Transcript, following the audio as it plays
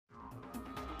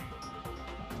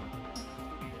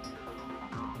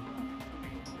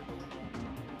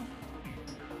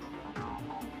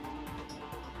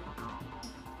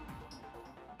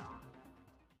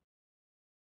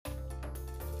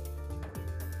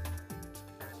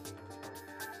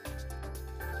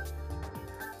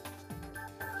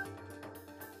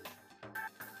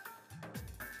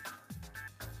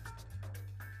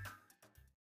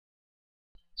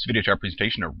This video chart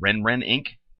presentation of RenRen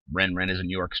Inc. RenRen is a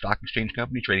New York Stock Exchange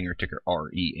company trading under ticker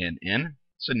RENN.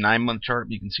 It's a 9-month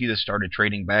chart. You can see this started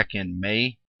trading back in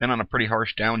May. Been on a pretty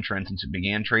harsh downtrend since it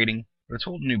began trading, but it's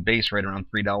holding a new base right around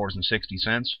 $3.60. You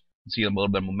can see a little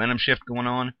bit of momentum shift going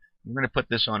on. We're going to put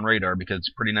this on radar because it's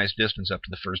a pretty nice distance up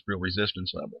to the first real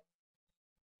resistance level.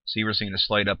 See, we're seeing a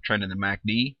slight uptrend in the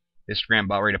MACD. Histogram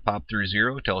about ready to pop through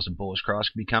zero. Tells a bullish cross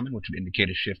could be coming, which would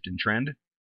indicate a shift in trend.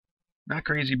 Not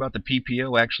crazy about the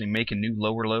PPO actually making new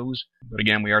lower lows, but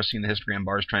again, we are seeing the histogram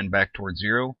bars trend back towards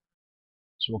zero,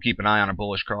 so we'll keep an eye on a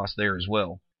bullish cross there as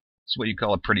well. It's what you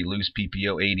call a pretty loose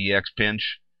PPO ADX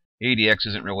pinch. ADX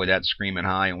isn't really that screaming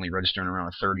high, only registering around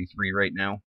a 33 right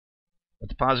now. But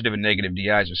the positive and negative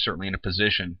DIs are certainly in a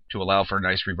position to allow for a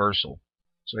nice reversal.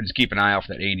 So I just keep an eye out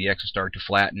for that ADX to start to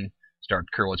flatten, start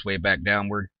to curl its way back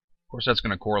downward. Of course, that's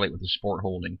going to correlate with the support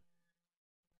holding.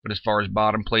 But as far as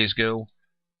bottom plays go,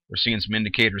 we're seeing some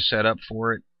indicators set up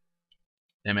for it.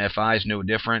 MFI is no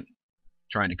different,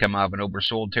 trying to come out of an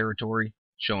oversold territory,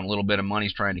 showing a little bit of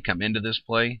money's trying to come into this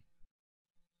play.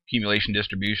 Accumulation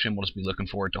distribution, we'll just be looking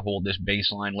for it to hold this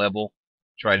baseline level,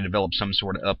 try to develop some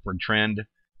sort of upward trend.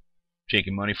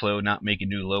 Shaking money flow, not making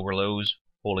new lower lows,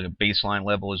 holding a baseline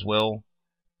level as well.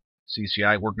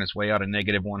 CCI working its way out of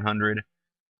negative 100.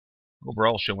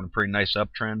 Overall showing a pretty nice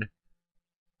uptrend.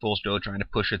 Full still trying to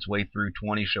push its way through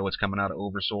 20, show it's coming out of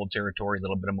oversold territory, a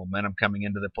little bit of momentum coming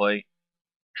into the play.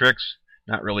 Tricks,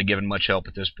 not really giving much help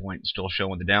at this point, still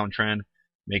showing the downtrend,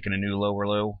 making a new lower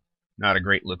low. Not a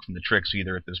great look from the tricks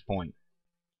either at this point.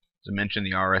 As I mentioned,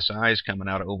 the RSI is coming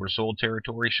out of oversold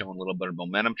territory, showing a little bit of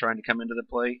momentum trying to come into the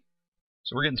play.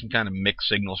 So we're getting some kind of mixed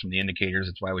signals from the indicators.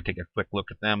 That's why we take a quick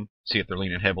look at them, see if they're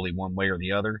leaning heavily one way or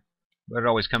the other. But it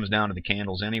always comes down to the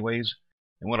candles anyways.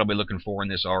 And what I'll be looking for in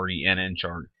this RENN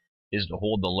chart is to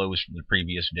hold the lows from the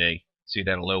previous day. See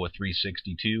that a low of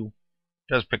 362.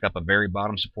 It does pick up a very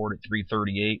bottom support at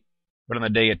 338. But on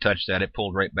the day it touched that, it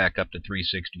pulled right back up to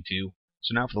 362.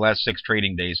 So now for the last 6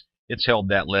 trading days, it's held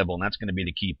that level. And that's going to be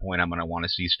the key point I'm going to want to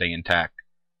see stay intact.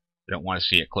 I don't want to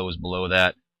see it close below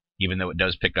that, even though it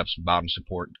does pick up some bottom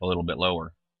support a little bit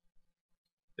lower.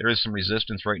 There is some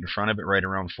resistance right in front of it, right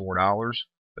around $4.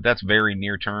 But that's very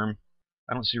near term.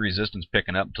 I don't see resistance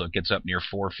picking up until it gets up near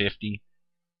 $4.50, and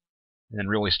then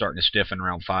really starting to stiffen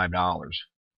around $5.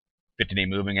 50-day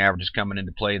moving average is coming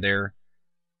into play there,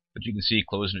 but you can see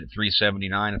closing at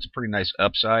 $3.79. It's a pretty nice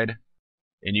upside,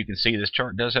 and you can see this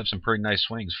chart does have some pretty nice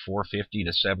swings: $4.50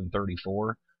 to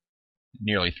 $7.34,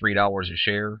 nearly $3 a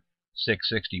share,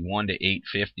 $6.61 to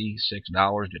 $8.50,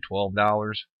 $6 to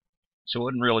 $12. So it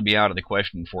wouldn't really be out of the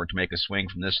question for it to make a swing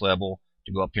from this level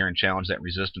to go up here and challenge that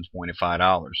resistance point at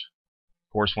 $5.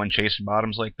 Of course, when chasing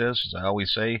bottoms like this, as I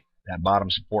always say, that bottom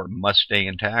support must stay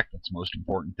intact. That's the most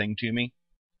important thing to me.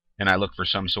 And I look for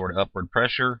some sort of upward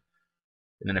pressure.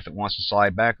 And then if it wants to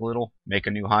slide back a little, make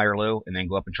a new higher low, and then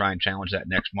go up and try and challenge that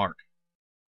next mark.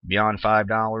 Beyond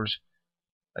 $5,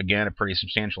 again, a pretty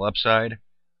substantial upside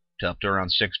to up to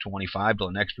around $6.25 to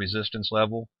the next resistance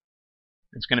level.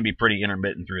 It's going to be pretty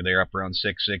intermittent through there, up around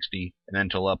 $6.60, and then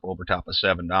till up over top of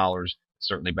 $7,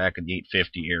 certainly back in the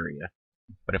 $8.50 area.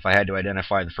 But if I had to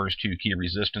identify the first 2 key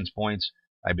resistance points,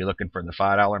 I'd be looking for the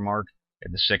 $5 mark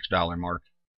and the $6 mark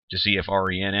to see if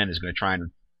RENN is going to try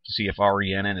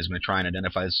and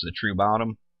identify this as a true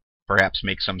bottom, perhaps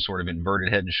make some sort of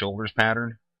inverted head and shoulders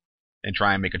pattern, and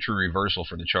try and make a true reversal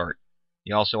for the chart.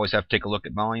 You also always have to take a look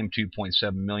at volume.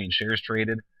 2.7 million shares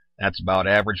traded. That's about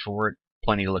average for it.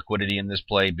 Plenty of liquidity in this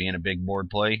play, being a big board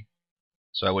play.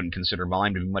 So I wouldn't consider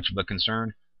volume to be much of a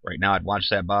concern. Right now I'd watch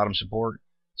that bottom support,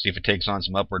 see if it takes on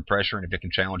some upward pressure, and if it can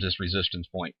challenge this resistance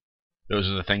point. Those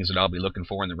are the things that I'll be looking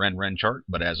for in the RenRen chart.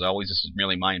 But as always, this is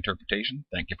merely my interpretation.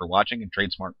 Thank you for watching, and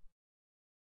trade smart.